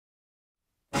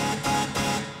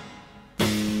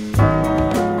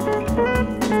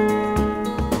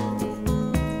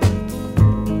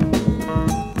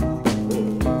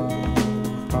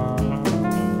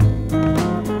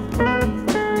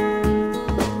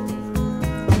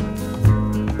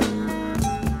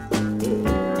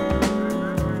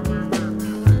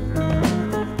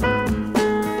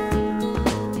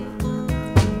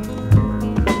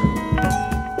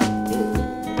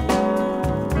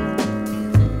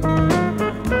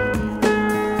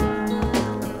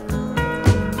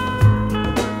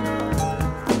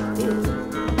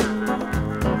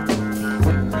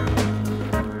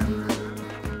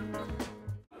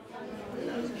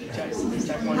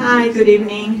Good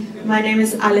evening. My name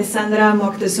is Alessandra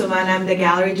Moctezuma, and I'm the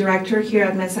gallery director here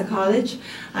at Mesa College,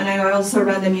 and I also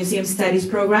run the Museum Studies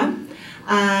program.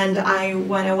 And I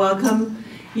want to welcome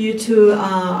you to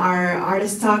our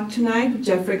artist talk tonight,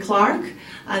 Jeffrey Clark,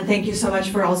 and thank you so much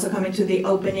for also coming to the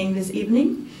opening this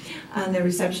evening and the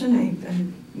reception.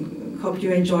 I hope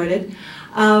you enjoyed it.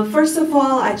 First of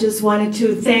all, I just wanted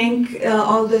to thank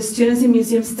all the students in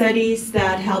Museum Studies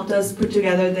that helped us put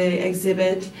together the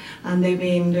exhibit, and they've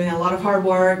been doing a lot of hard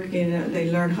work. You know,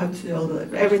 they learned how to do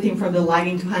everything from the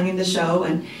lighting to hanging the show,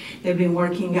 and they've been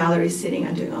working gallery sitting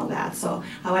and doing all that. So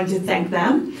I wanted to thank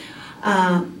them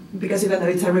because even though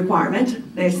it's a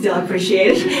requirement, they still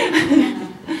appreciate it.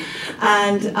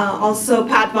 And also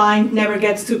Pat Vine never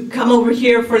gets to come over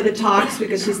here for the talks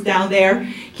because she's down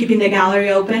there keeping the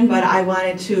gallery open, but I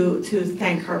wanted to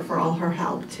thank her for all her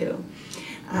help too,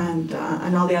 and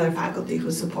all the other faculty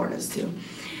who support us too.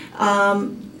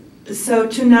 So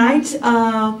tonight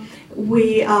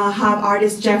we have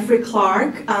artist Jeffrey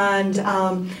Clark, and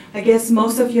I guess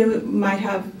most of you might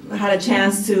have had a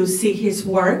chance to see his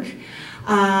work.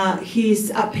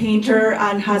 He's a painter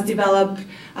and has developed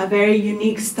a very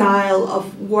unique style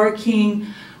of working,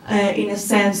 in a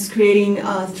sense, creating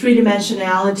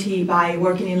three-dimensionality by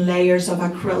working in layers of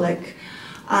acrylic.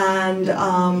 And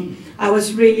I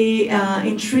was really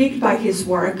intrigued by his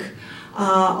work,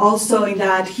 also in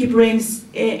that he brings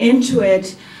into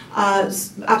it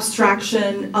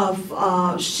abstraction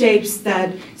of shapes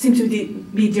that seem to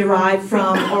be derived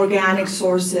from organic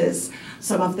sources.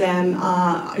 Some of them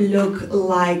look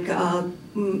like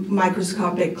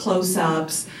microscopic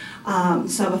close-ups.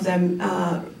 Some of them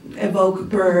evoke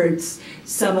birds.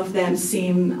 Some of them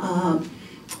seem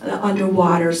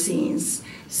underwater scenes.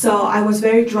 So I was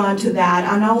very drawn to that,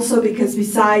 and also because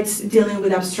besides dealing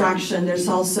with abstraction, there's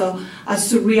also a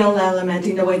surreal element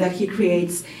in the way that he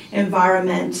creates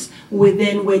environments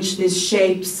within which these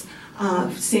shapes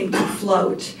seem to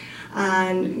float.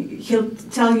 And he'll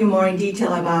tell you more in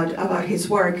detail about his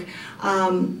work.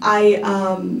 I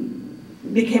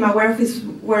became aware of his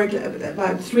work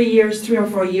about 3 or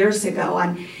 4 years ago,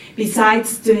 and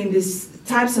besides doing these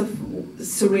types of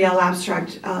surreal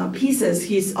abstract pieces,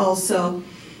 he's also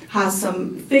has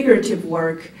some figurative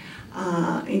work,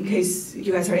 in case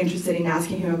you guys are interested in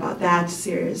asking him about that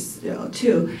series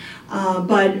too.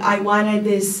 But I wanted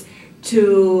this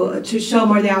to show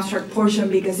more the abstract portion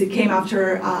because it came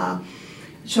after a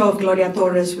show of Gloria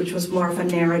Torres, which was more of a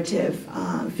narrative,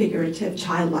 figurative,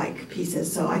 childlike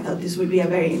pieces. So I thought this would be a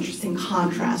very interesting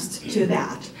contrast to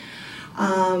that.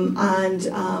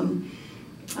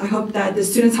 I hope that the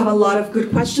students have a lot of good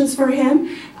questions for him.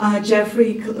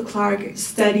 Jeffrey Clark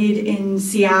studied in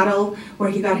Seattle,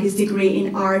 where he got his degree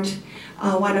in art.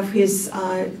 One of his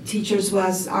teachers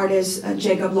was artist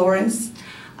Jacob Lawrence.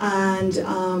 And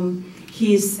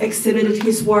he's exhibited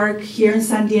his work here in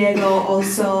San Diego.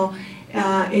 Also,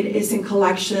 it is in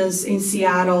collections in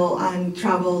Seattle and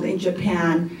traveled in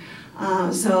Japan.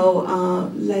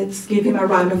 So let's give him a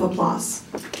round of applause.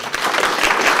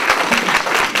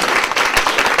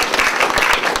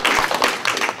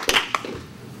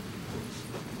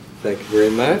 Thank you very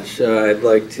much. I'd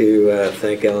like to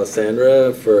thank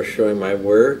Alessandra for showing my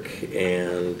work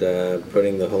and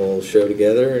putting the whole show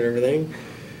together and everything.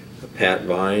 Pat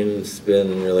Vine's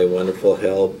been really wonderful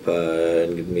help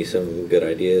and given me some good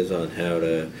ideas on how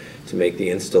to make the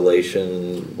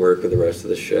installation work with the rest of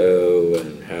the show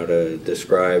and how to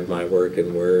describe my work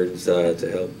in words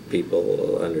to help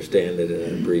people understand it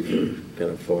in a briefer kind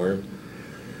of form.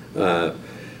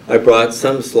 I brought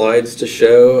some slides to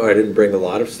show. I didn't bring a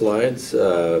lot of slides,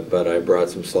 but I brought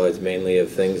some slides mainly of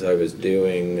things I was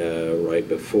doing right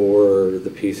before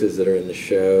the pieces that are in the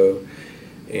show.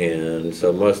 And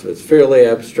so most of it's fairly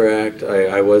abstract.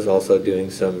 I was also doing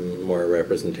some more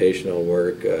representational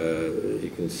work.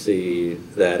 You can see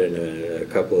that in a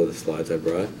couple of the slides I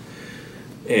brought.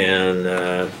 And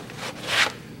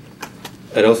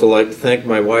I'd also like to thank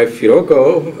my wife,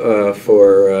 Hiroko,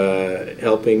 for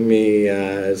helping me,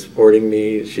 supporting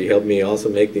me. She helped me also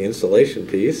make the installation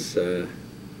piece.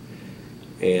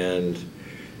 And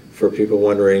for people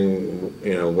wondering,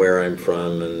 you know, where I'm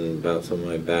from and about some of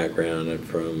my background, I'm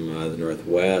from the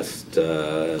Northwest.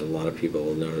 A lot of people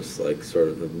will notice, like, sort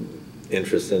of an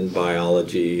interest in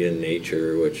biology and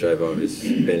nature, which I've always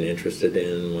been interested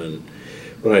in.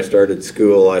 When I started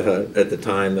school, I thought at the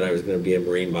time that I was going to be a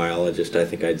marine biologist. I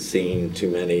think I'd seen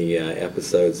too many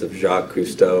episodes of Jacques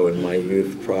Cousteau in my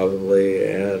youth, probably,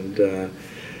 and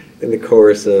in the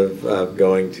course of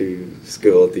going to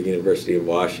school at the University of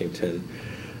Washington,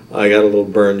 I got a little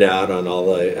burned out on all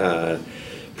the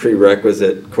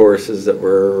prerequisite courses that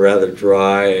were rather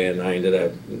dry, and I ended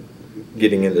up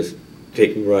getting into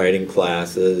taking writing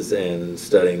classes and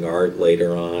studying art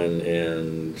later on,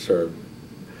 and sort of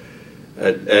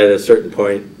at a certain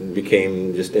point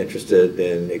became just interested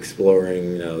in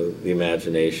exploring, the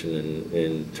imagination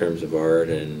in terms of art,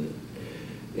 and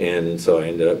so I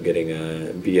ended up getting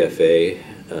a BFA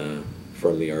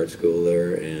from the art school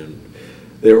there, and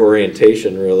their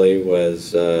orientation really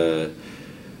was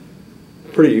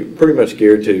pretty much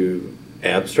geared to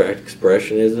abstract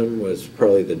expressionism. Was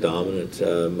probably the dominant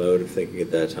mode of thinking at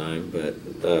that time,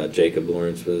 but Jacob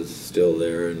Lawrence was still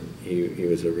there, and he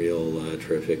was a real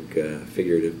terrific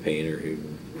figurative painter who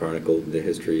chronicled the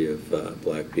history of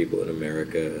black people in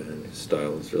America, and his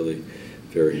style is really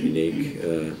very unique.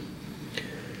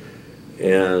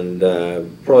 And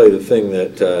probably the thing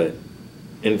that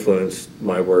influenced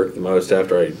my work the most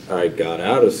after I got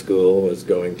out of school was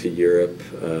going to Europe,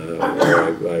 where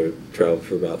I traveled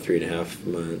for about 3.5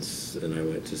 months, and I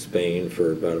went to Spain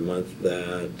for about a month of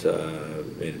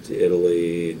that, made it to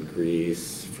Italy and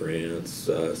Greece, France,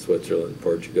 Switzerland,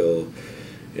 Portugal,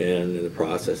 and in the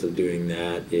process of doing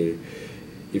that, you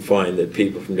find that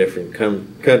people from different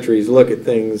countries look at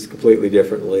things completely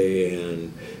differently,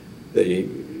 and that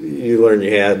you learn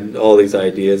you had all these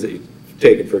ideas that you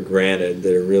taken for granted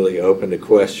that are really open to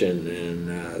question, and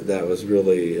that was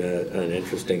really an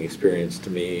interesting experience to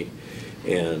me,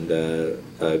 and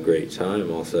a great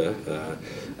time also.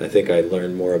 I think I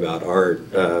learned more about art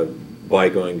by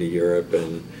going to Europe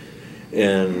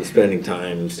and spending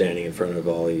time standing in front of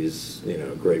all these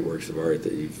great works of art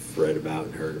that you've read about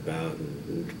and heard about,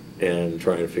 and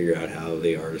trying to figure out how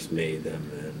the artist made them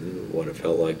and what it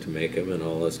felt like to make them and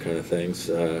all those kind of things.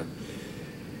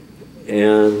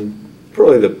 And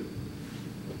probably to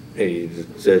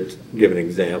give an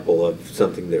example of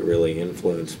something that really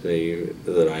influenced me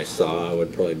that I saw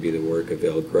would probably be the work of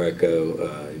El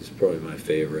Greco. He's probably my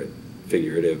favorite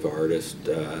figurative artist.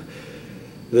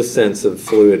 The sense of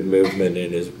fluid movement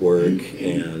in his work,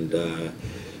 and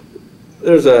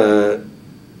there's a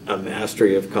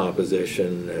mastery of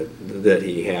composition that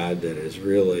he had that is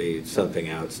really something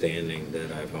outstanding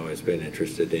that I've always been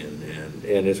interested in,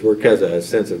 and his work has a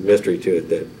sense of mystery to it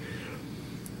that,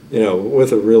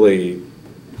 with a really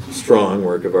strong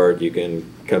work of art, you can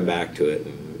come back to it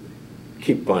and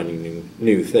keep finding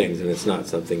new things, and it's not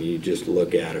something you just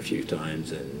look at a few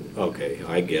times and, okay,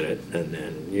 I get it, and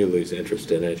then you lose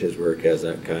interest in it. His work has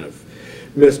that kind of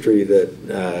mystery that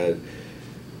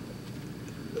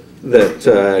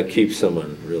keeps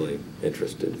someone really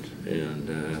interested,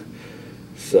 and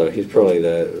so he's probably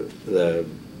the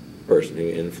person who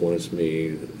influenced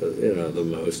me, the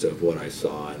most of what I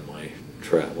saw in my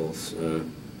travels.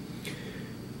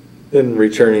 Then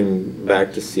returning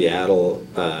back to Seattle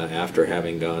after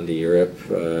having gone to Europe,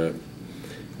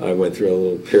 I went through a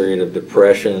little period of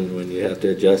depression when you have to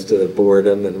adjust to the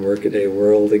boredom and workaday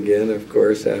world again, of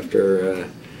course, after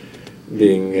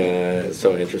being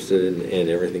so interested in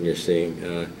everything you're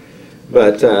seeing.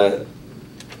 But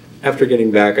after getting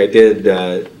back, I did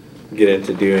get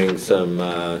into doing some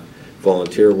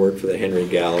volunteer work for the Henry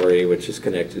Gallery, which is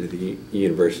connected to the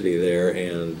university there,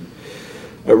 and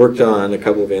I worked on a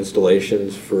couple of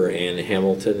installations for Ann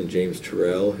Hamilton and James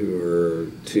Turrell, who are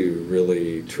two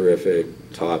really terrific,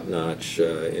 top-notch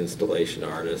installation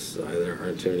artists. There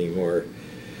aren't too many more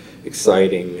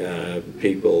exciting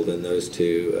people than those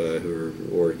two who are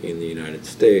working in the United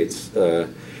States.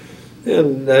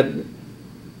 And that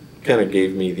kind of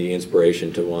gave me the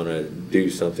inspiration to want to do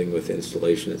something with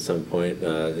installation at some point.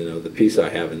 The piece I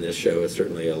have in this show is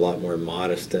certainly a lot more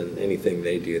modest than anything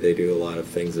they do. They do a lot of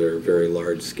things that are very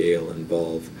large scale,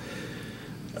 involve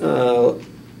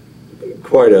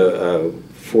quite a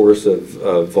force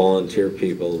of volunteer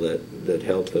people that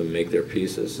help them make their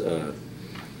pieces.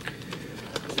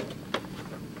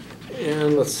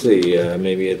 And let's see,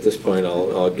 maybe at this point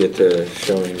I'll get to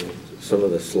showing some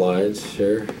of the slides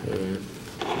here.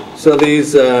 So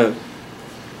these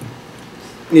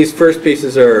first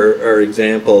pieces are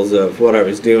examples of what I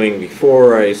was doing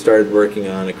before I started working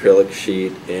on acrylic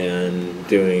sheet and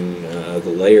doing the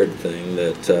layered thing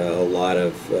that a lot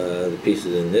of the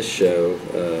pieces in this show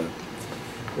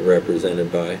are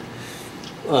represented by.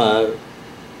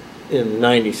 In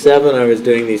 '97 I was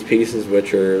doing these pieces,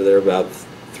 they're about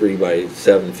 3 by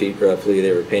 7 feet roughly.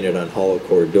 They were painted on hollow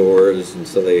core doors, and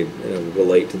so they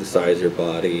relate to the size of your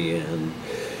body, and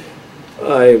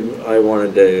I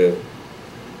wanted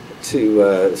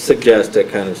to suggest a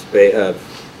kind of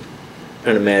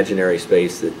an imaginary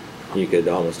space that you could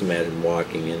almost imagine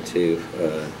walking into.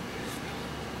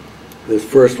 This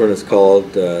first one is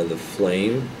called The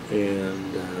Flame,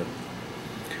 and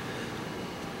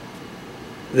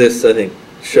this, I think,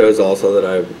 shows also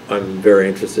that I'm very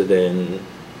interested in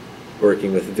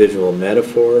working with visual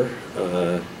metaphor.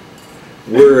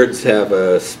 Words have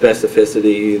a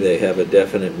specificity, they have a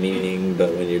definite meaning,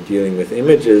 but when you're dealing with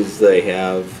images, they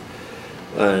have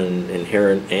an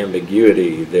inherent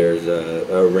ambiguity. There's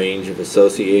a range of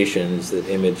associations that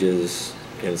images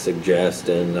can suggest,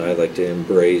 and I like to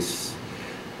embrace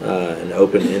an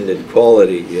open-ended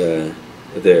quality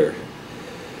there.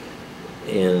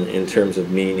 In terms of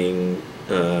meaning,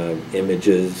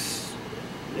 images,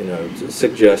 you know,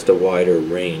 suggest a wider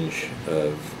range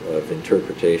of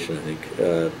interpretation. I think,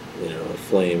 you know, a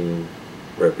flame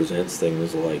represents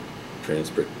things like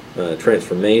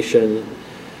transformation,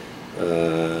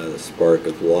 the spark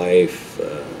of life,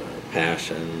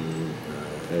 passion.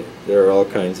 There are all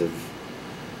kinds of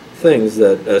things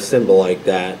that a symbol like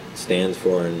that stands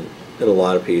for, and in a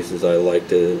lot of pieces I like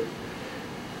to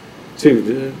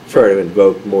try to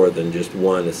invoke more than just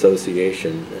one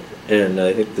association. And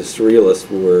I think the surrealists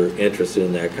were interested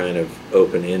in that kind of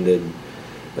open-ended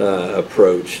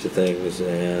approach to things,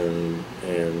 and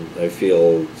I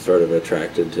feel sort of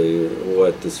attracted to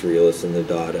what the surrealists and the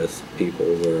Dadaist people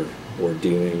were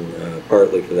doing,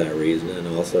 partly for that reason, and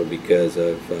also because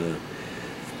of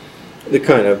the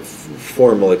kind of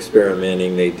formal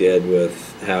experimenting they did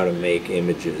with how to make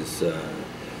images,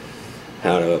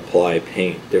 how to apply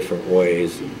paint different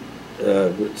ways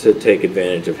to take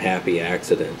advantage of happy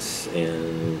accidents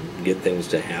and get things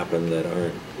to happen that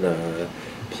aren't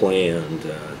planned.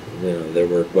 You know, their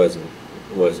work wasn't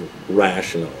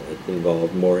rational. It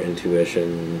involved more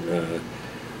intuition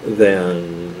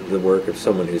than the work of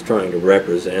someone who's trying to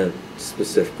represent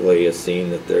specifically a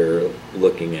scene that they're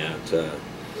looking at.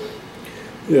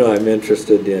 You know, I'm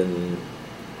interested in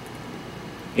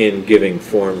giving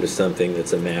form to something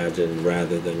that's imagined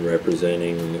rather than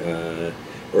representing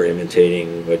or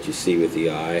imitating what you see with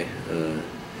the eye.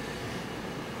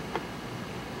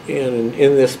 And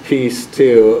in this piece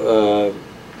too,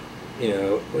 you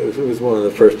know, it was one of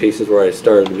the first pieces where I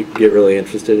started to get really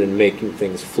interested in making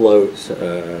things float,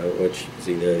 which you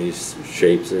see there, these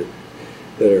shapes that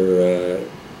are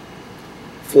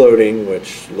floating,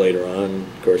 which later on,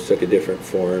 of course, took a different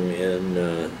form in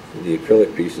the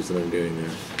acrylic pieces that I'm doing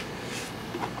there.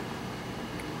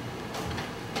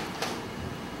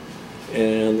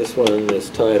 And this one is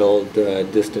titled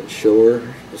Distant Shore.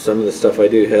 Some of the stuff I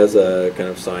do has a kind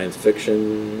of science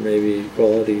fiction maybe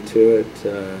quality to it.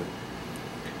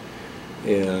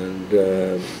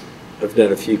 And I've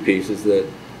done a few pieces that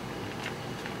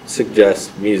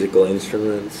suggest musical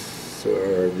instruments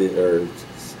or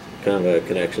kind of a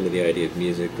connection to the idea of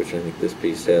music, which I think this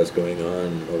piece has going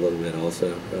on a little bit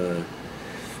also.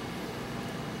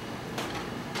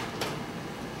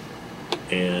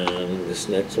 And this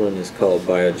next one is called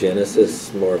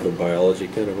Biogenesis, more of a biology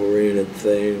kind of oriented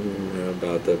thing,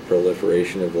 about the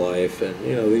proliferation of life. And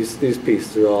you know, these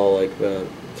pieces are all like about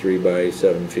 3 by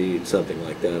 7 feet, something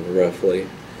like that, roughly.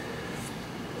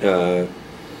 And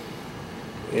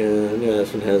yeah,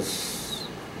 this one has,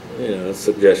 you know, a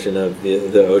suggestion of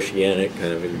the oceanic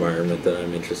kind of environment that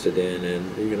I'm interested in.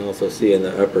 And you can also see in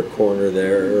the upper corner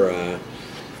there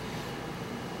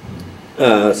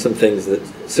some things that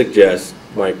suggest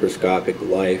microscopic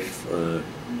life,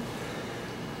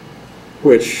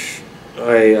 which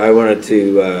I wanted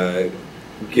to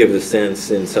give the sense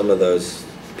in some of those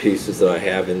pieces that I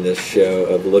have in this show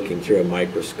of looking through a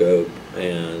microscope,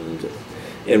 and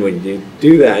when you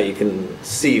do that, you can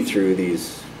see through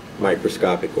these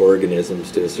microscopic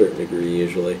organisms to a certain degree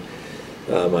usually.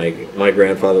 My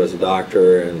grandfather was a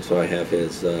doctor, and so I have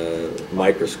his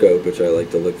microscope, which I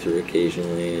like to look through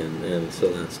occasionally, and so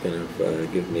that's kind of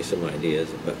given me some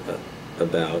ideas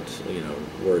about you know,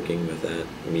 working with that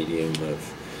medium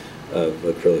of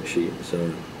acrylic sheet and so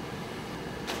on.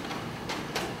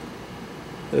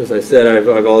 As I said,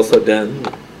 I've also done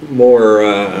more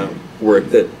work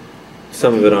that,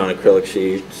 some of it on acrylic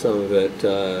sheet, some of it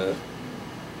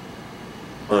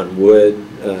on wood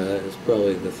is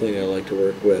probably the thing I like to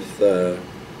work with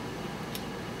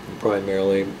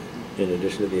primarily, in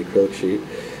addition to the acrylic sheet.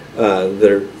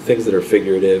 There are things that are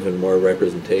figurative and more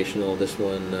representational. This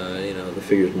one, you know, the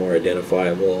figure's more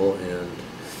identifiable, and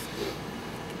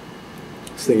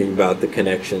I was thinking about the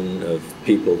connection of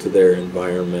people to their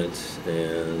environment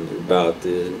and about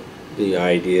the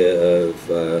idea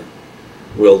of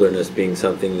wilderness being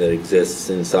something that exists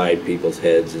inside people's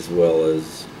heads as well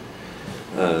as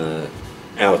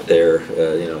out there,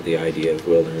 you know, the idea of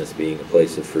wilderness being a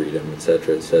place of freedom,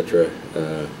 etc., etc.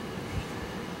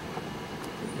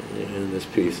 And this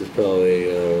piece is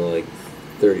probably like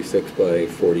 36 by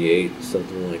 48,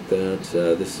 something like that.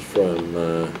 This is from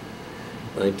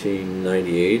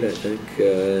 1998, I think,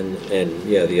 and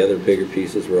yeah, the other bigger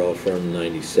pieces were all from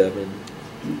 97.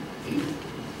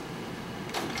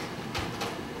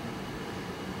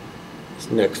 This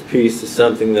next piece is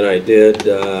something that I did,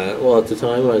 well, at the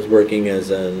time I was working as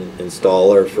an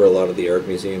installer for a lot of the art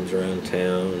museums around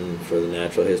town, for the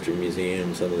Natural History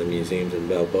Museum, some of the museums in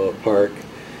Balboa Park,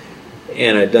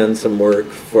 and I'd done some work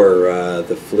for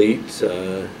the Fleet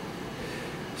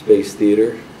Space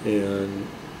Theater, and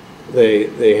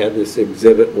they had this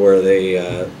exhibit where they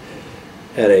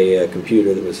had a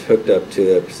computer that was hooked up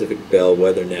to the Pacific Bell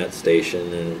WeatherNet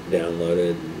station and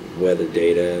downloaded weather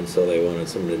data, and so they wanted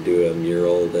someone to do a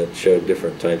mural that showed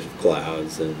different types of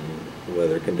clouds and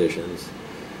weather conditions.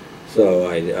 So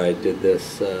I did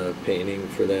this painting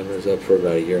for them. It was up for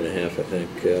about a year and a half, I think,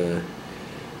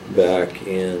 back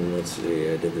in, let's see,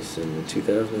 I did this in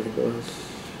 2000, I think it was.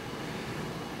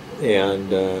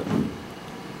 And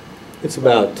it's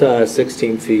about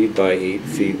 16 feet by 8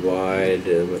 feet wide,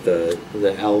 with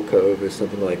the alcove is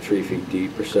something like 3 feet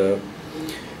deep or so.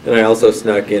 And I also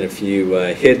snuck in a few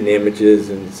hidden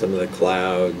images and some of the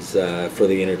clouds for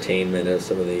the entertainment of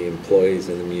some of the employees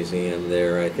in the museum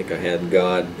there. I think I had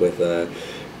God with a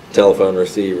telephone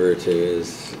receiver to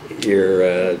his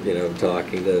ear, you know,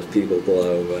 talking to people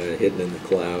below, hidden in the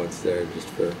clouds there, just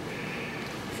for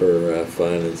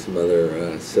fun, and some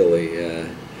other silly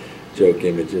joke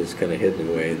images kind of hidden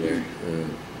away there.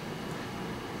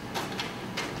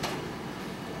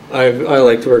 I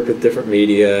like to work with different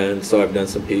media, and so I've done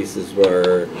some pieces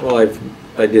where, well,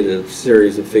 I did a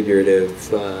series of figurative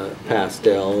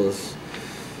pastels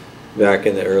back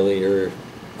in the earlier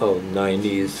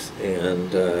 90s,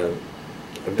 and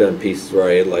I've done pieces where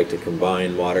I like to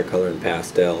combine watercolor and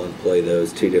pastel and play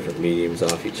those two different mediums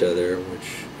off each other,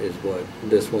 which is what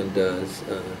this one does.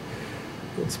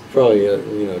 It's probably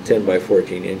 10 by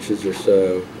 14 inches or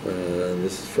so.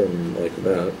 This is from like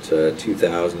about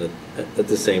 2000, at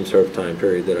the same sort of time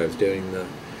period that I was doing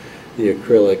the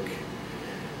acrylic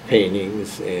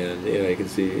paintings, and you can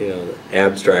see the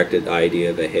abstracted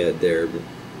idea of a head there,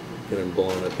 kind of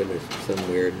blown up into some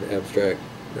weird abstract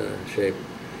shape.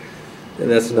 And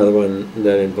that's another one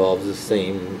that involves the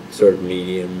same sort of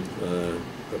medium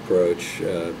approach,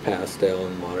 pastel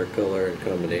and watercolor in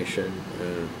combination.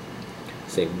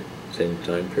 Same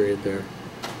time period there.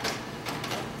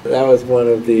 That was one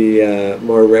of the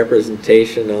more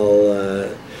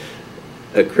representational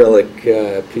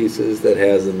acrylic pieces that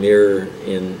has a mirror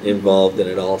involved in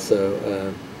it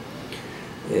also.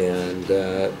 And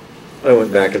I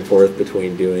went back and forth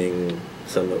between doing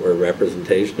some that were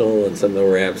representational and some that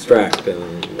were abstract.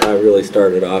 And I really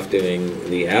started off doing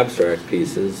the abstract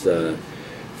pieces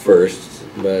first,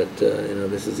 but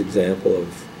this is an example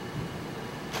of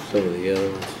some of the other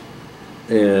ones.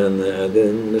 And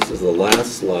then this is the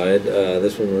last slide.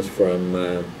 This one was from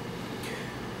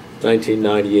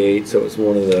 1998, so it was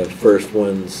one of the first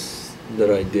ones that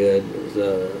I did. It was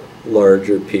a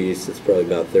larger piece. It's probably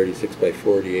about 36 by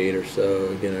 48 or so.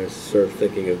 Again, I was sort of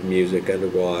thinking of music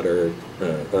underwater,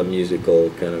 a musical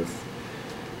kind of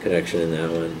connection in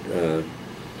that one.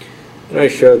 And I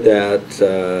showed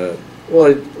that,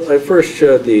 well, I first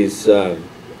showed these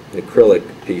acrylic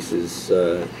pieces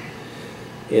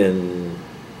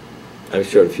I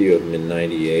showed a few of them in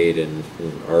 '98 in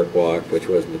Art Walk, which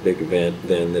wasn't a big event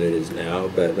then that it is now,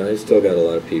 but I still got a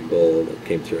lot of people that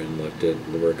came through and looked at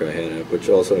the work I had up, which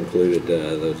also included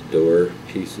those door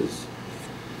pieces.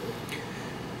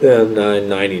 Then in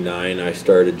 '99 I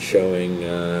started showing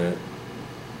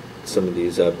some of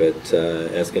these up at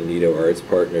Escondido Arts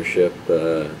Partnership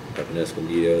up in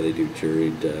Escondido. They do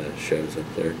juried shows up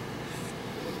there.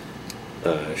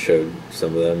 Showed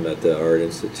some of them at the Art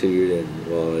Institute,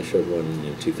 and well, I showed one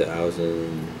in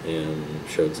 2000 and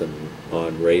showed some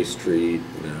on Ray Street.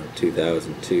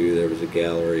 2002 there was a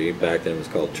gallery. Back then it was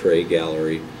called Trey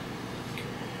Gallery,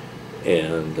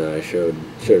 and I showed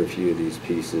a few of these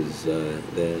pieces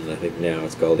then. I think now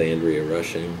it's called Andrea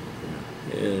Rushing.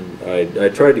 And I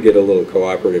tried to get a little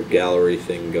cooperative gallery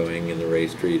thing going in the Ray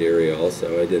Street area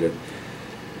also. I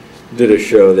did a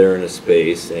show there in a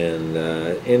space, and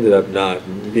ended up not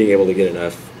being able to get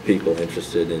enough people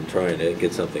interested in trying to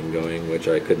get something going, which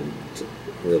I couldn't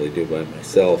really do by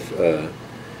myself.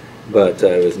 But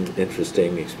it was an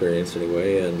interesting experience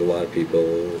anyway, and a lot of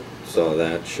people saw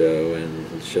that show and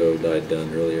the show that I'd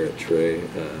done earlier at Trey,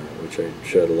 which I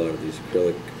showed a lot of these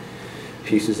acrylic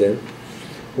pieces in,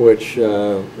 which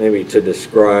maybe to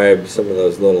describe some of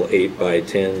those little 8 by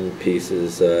 10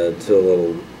 pieces to a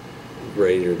little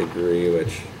greater degree,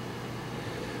 which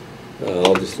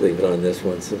I'll just leave it on this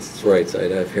one since it's right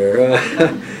side up here.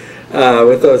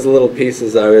 with those little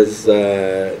pieces, I was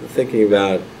thinking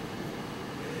about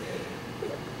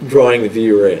drawing the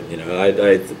viewer in. You know,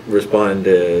 I respond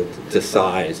to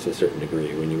size to a certain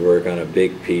degree. When you work on a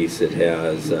big piece, it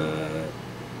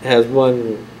has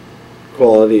one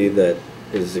quality that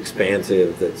is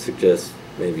expansive, that suggests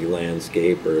maybe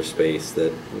landscape or a space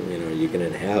that you can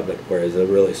inhabit, whereas a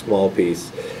really small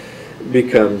piece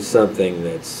becomes something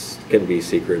that's can be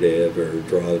secretive or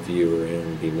draw the viewer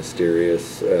in, be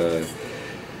mysterious.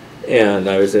 And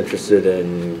I was interested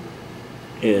in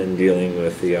dealing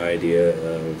with the idea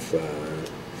of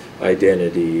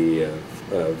identity,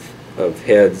 of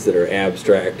heads that are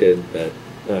abstracted, but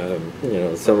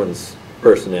someone's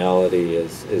personality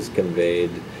is conveyed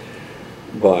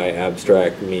by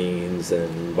abstract means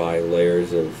and by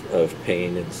layers of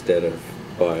pain instead of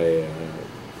by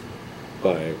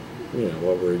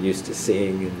what we're used to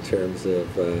seeing in terms of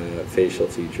facial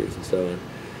features and so on.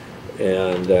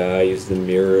 And I use the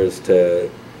mirrors to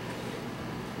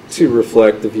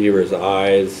reflect the viewer's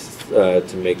eyes,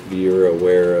 to make the viewer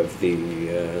aware of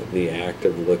the act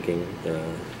of looking,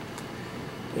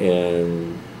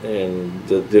 and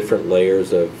the different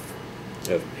layers of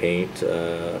paint.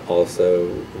 Also,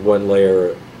 one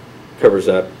layer covers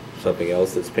up something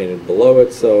else that's painted below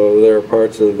it, so there are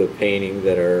parts of the painting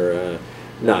that are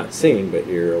not seen, but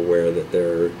you're aware that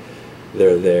they're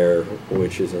there,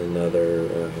 which is another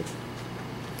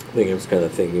thing I was kind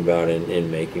of thinking about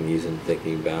in making these, and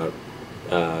thinking about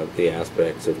the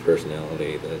aspects of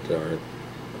personality that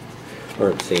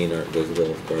aren't seen, aren't visible,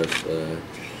 of course.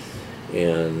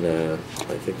 And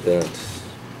I think that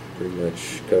pretty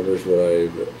much covers what I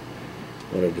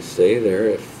wanted to say there.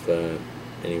 If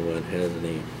anyone has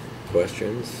any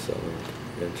questions,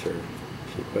 I'll answer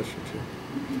a few questions here.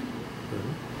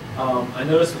 I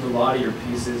noticed with a lot of your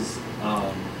pieces,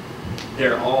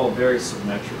 they're all very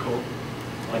symmetrical.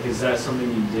 Like, is that something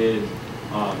you did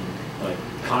like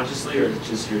consciously, or is it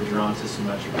just you're drawn to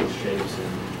symmetrical shapes?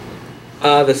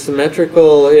 And the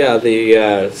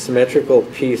symmetrical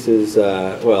pieces,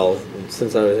 well,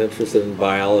 since I was interested in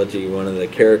biology, one of the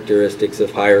characteristics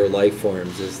of higher life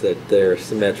forms is that they're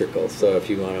symmetrical. So if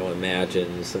you want to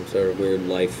imagine some sort of weird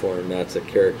life form, that's a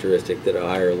characteristic that a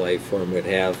higher life form would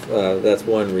have. That's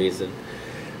one reason.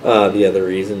 The other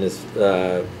reason is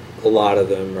a lot of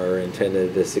them are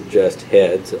intended to suggest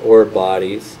heads or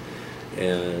bodies,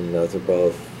 and those are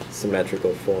both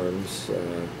symmetrical forms.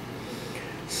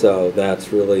 So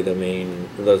that's really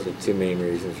those are the two main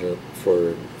reasons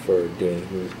for doing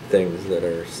things that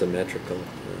are symmetrical.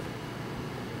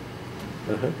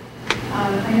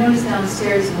 I noticed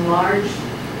downstairs in large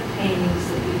paintings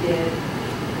that you did,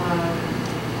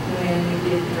 when you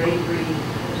did drapery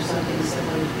or something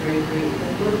similar to drapery,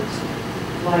 it looked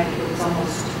like it was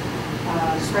almost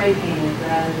spray painted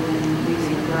rather than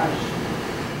using a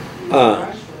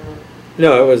brush.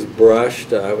 No, it was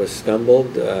brushed. It was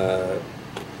scumbled.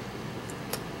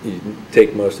 You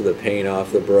take most of the paint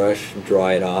off the brush,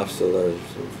 dry it off so there's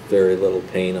very little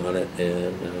paint on it,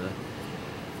 and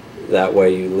that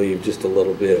way you leave just a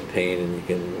little bit of paint and you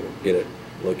can get it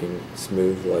looking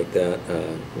smooth like that.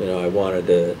 I wanted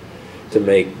to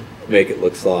make it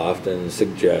look soft and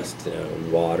suggest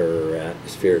water or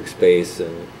atmospheric space,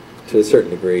 and to a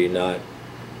certain degree not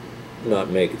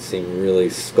make it seem really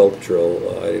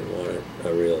sculptural. I didn't want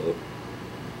a real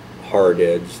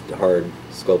hard-edged, hard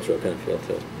sculptural kind of feel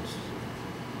to it.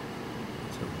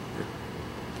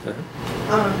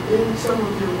 In some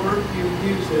of your work, you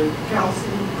use a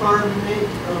calcium carbonate.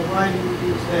 Why do you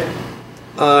use that?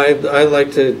 I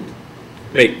like to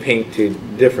make paint to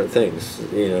different things.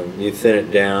 You thin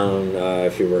it down.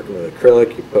 If you're working with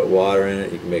acrylic, you put water in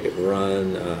it. You can make it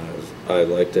run. I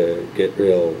like to get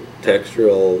real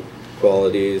textural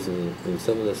qualities in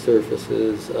some of the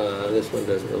surfaces. This one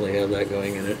doesn't really have that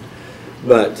going in it.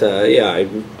 But yeah,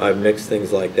 I mix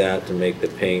things like that to make the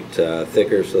paint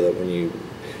thicker, so that when you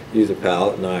use a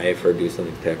palette knife or do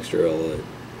something textural,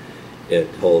 it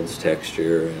holds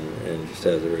texture and just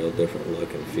has a real different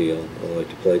look and feel. I like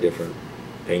to play different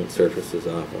paint surfaces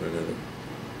off one another.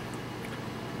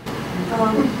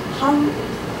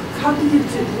 How do you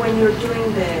do when you're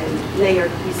doing the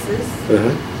layered pieces?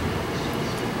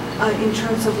 In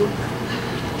terms of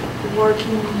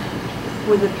working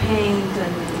with the paint,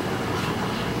 and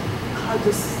how do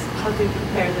you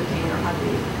prepare the paint, or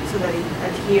so that it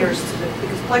adheres to the,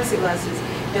 because plexiglass is,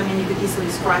 you could easily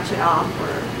scratch it off,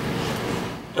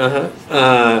 or.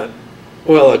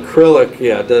 Well, acrylic,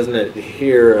 yeah, doesn't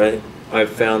adhere. I've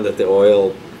found that the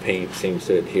oil paint seems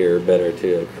to adhere better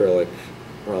to acrylic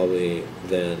probably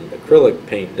than acrylic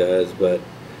paint does, but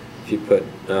if you put,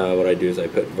 what I do is I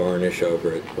put varnish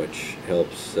over it, which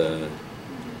helps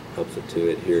helps it to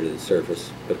adhere to the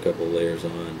surface. Put a couple of layers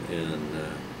on, and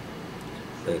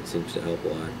that seems to help a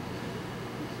lot.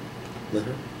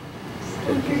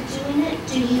 When you're doing it,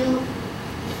 do you,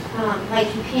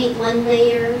 like you paint one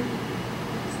layer,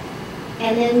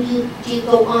 and then do you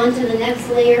go on to the next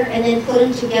layer and then put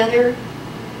them together?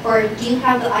 Or do you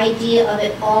have the idea of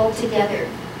it all together?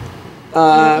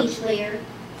 Each layer?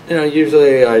 You know,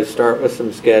 usually I start with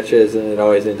some sketches, and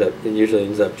it usually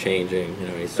ends up changing. You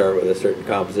know, you start with a certain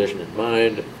composition in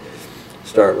mind,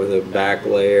 start with a back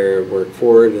layer, work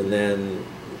forward, and then,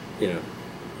 you know,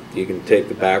 you can take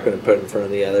the back one and put it in front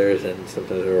of the others, and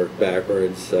sometimes I work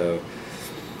backwards. So,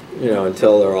 you know,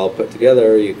 until they're all put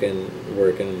together, you can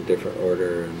work in a different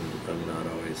order, and I'm not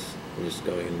always just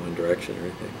going in one direction or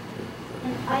anything.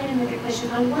 And I had another question.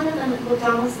 On one of them, it looked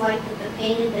almost like that the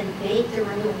paint had been baked. There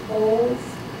were little holes,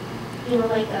 you know,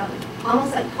 like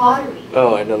almost like pottery.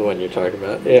 Oh, I know the one you're talking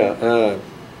about. Yeah,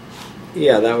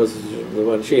 yeah, that was the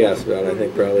one she asked about. I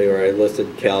think probably where I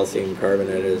listed calcium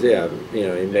carbonate as, yeah, you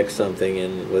know, you mix something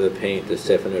in with a paint to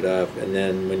stiffen it up, and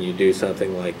then when you do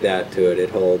something like that to it, it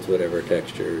holds whatever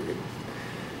texture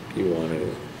you want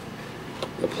to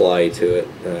apply to it,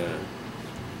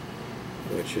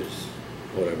 which is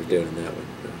what I was doing in that one.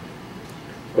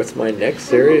 What's my next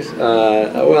series?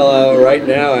 Well, right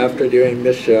now, after doing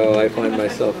this show, I find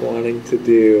myself wanting to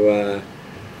do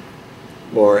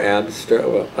more abstract.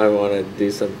 Well, I want to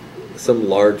do some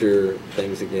larger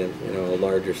things again. You know, a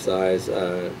larger size.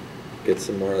 Get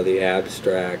some more of the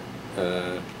abstract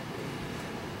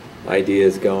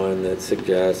ideas going that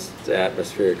suggest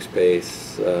atmospheric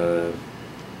space. I'd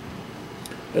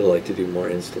like to do more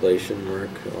installation work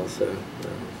also.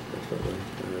 Definitely.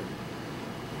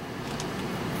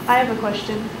 I have a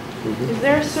question. Mm-hmm. Is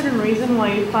there a certain reason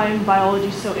why you find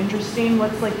biology so interesting?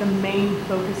 What's like the main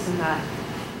focus in that?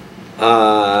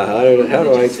 How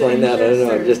do I explain that? I don't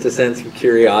know. Just a sense of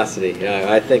curiosity.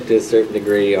 I think to a certain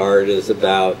degree art is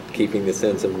about keeping the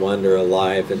sense of wonder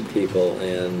alive in people,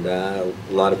 and a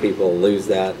lot of people lose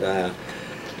that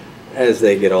as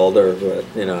they get older, but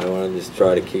you know, I want to just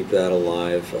try to keep that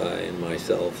alive in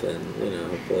myself, and you know,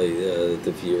 hopefully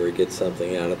the viewer gets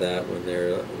something out of that when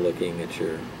they're looking at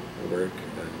your work.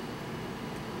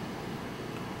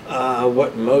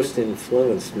 What most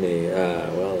influenced me?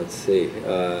 Well, let's see.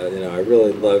 You know, I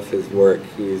really love his work.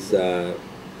 He's a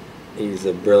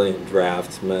brilliant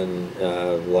draftsman,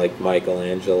 like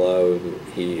Michelangelo.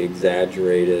 He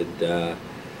exaggerated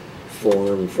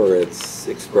form for its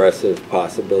expressive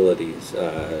possibilities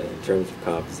in terms of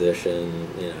composition.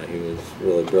 You know, he was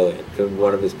really brilliant. In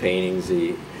one of his paintings,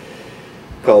 he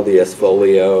called the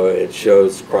Esfolio. It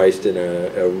shows Christ in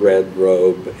a red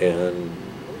robe, and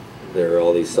there are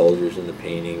all these soldiers in the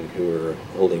painting who are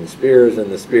holding spears, and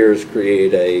the spears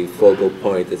create a focal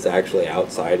point that's actually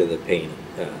outside of the painting,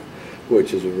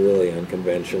 which is a really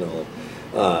unconventional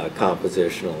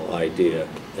compositional idea.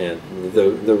 And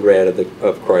the red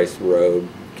of Christ's robe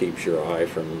keeps your eye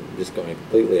from just going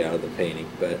completely out of the painting.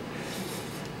 But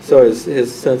so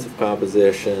his sense of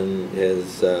composition,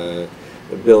 his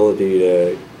ability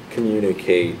to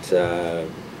communicate,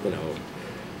 you know,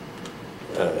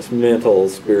 mental,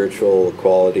 spiritual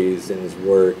qualities in his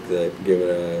work that give it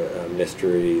a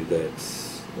mystery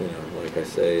that's, you know, like I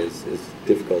say, is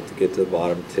difficult to get to the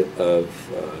bottom of.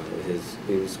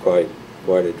 He was quite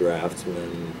a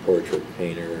draftsman, portrait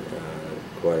painter,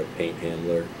 quite a paint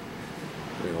handler.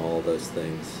 You know, all those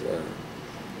things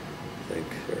I think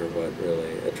are what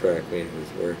really attract me to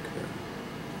his work.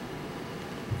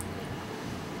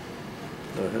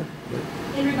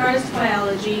 In regards to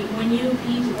biology, when you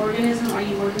paint an organism, are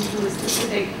you working to a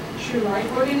specific true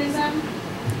life organism,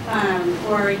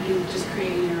 or are you just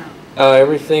creating your own?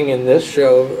 Everything in this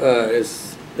show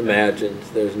is imagined.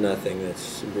 There's nothing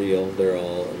that's real. They're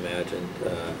all imagined.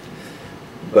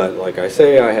 But like I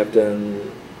say, I have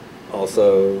done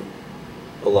also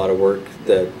a lot of work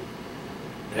that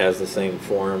has the same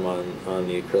form on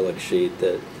the acrylic sheet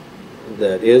that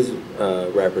is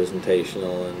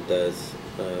representational and does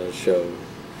show,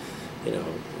 you know,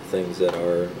 things that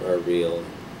are real,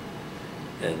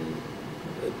 and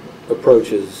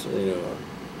approaches, you know,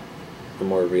 a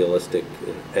more realistic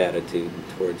attitude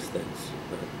towards things.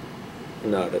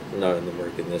 Not in the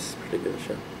work in this particular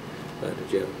show.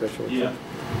 Did you have a question? Yeah,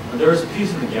 there was a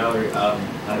piece in the gallery.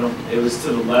 It was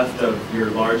to the left of your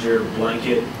larger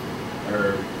blanket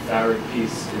or fabric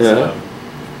piece.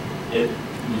 It's,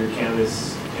 your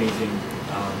canvas painting.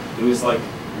 It was like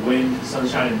wind,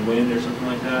 sunshine and wind, or something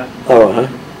like that. Oh,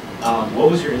 what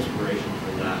was your inspiration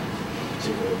for that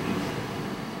particular piece?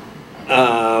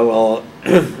 Well,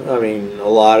 I mean, a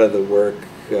lot of the work,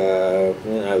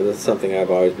 that's something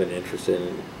I've always been interested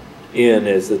in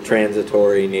is the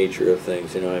transitory nature of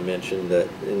things. You know, I mentioned that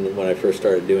when I first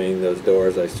started doing those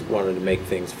doors, I wanted to make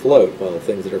things float. Well, the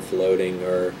things that are floating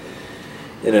are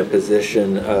in a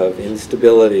position of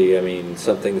instability. I mean,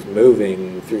 something's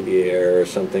moving through the air,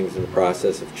 something's in the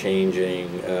process of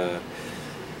changing.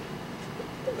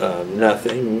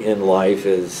 Nothing in life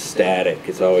is static.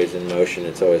 It's always in motion.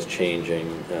 It's always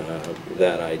changing.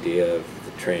 That idea of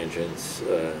the transience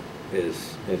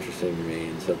is interesting to me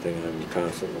and something I'm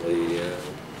constantly,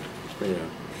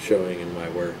 showing in my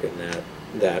work. And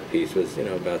that piece was,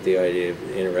 about the idea of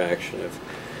the interaction of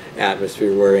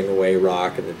atmosphere wearing away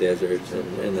rock in the deserts,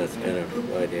 and that's kind of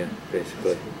the idea,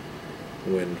 basically.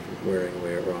 Wind wearing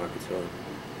away at rock and so on.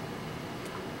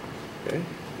 Okay.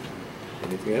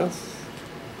 Anything else?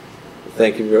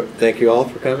 Thank you all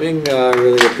for coming. I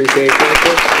really appreciate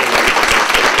it.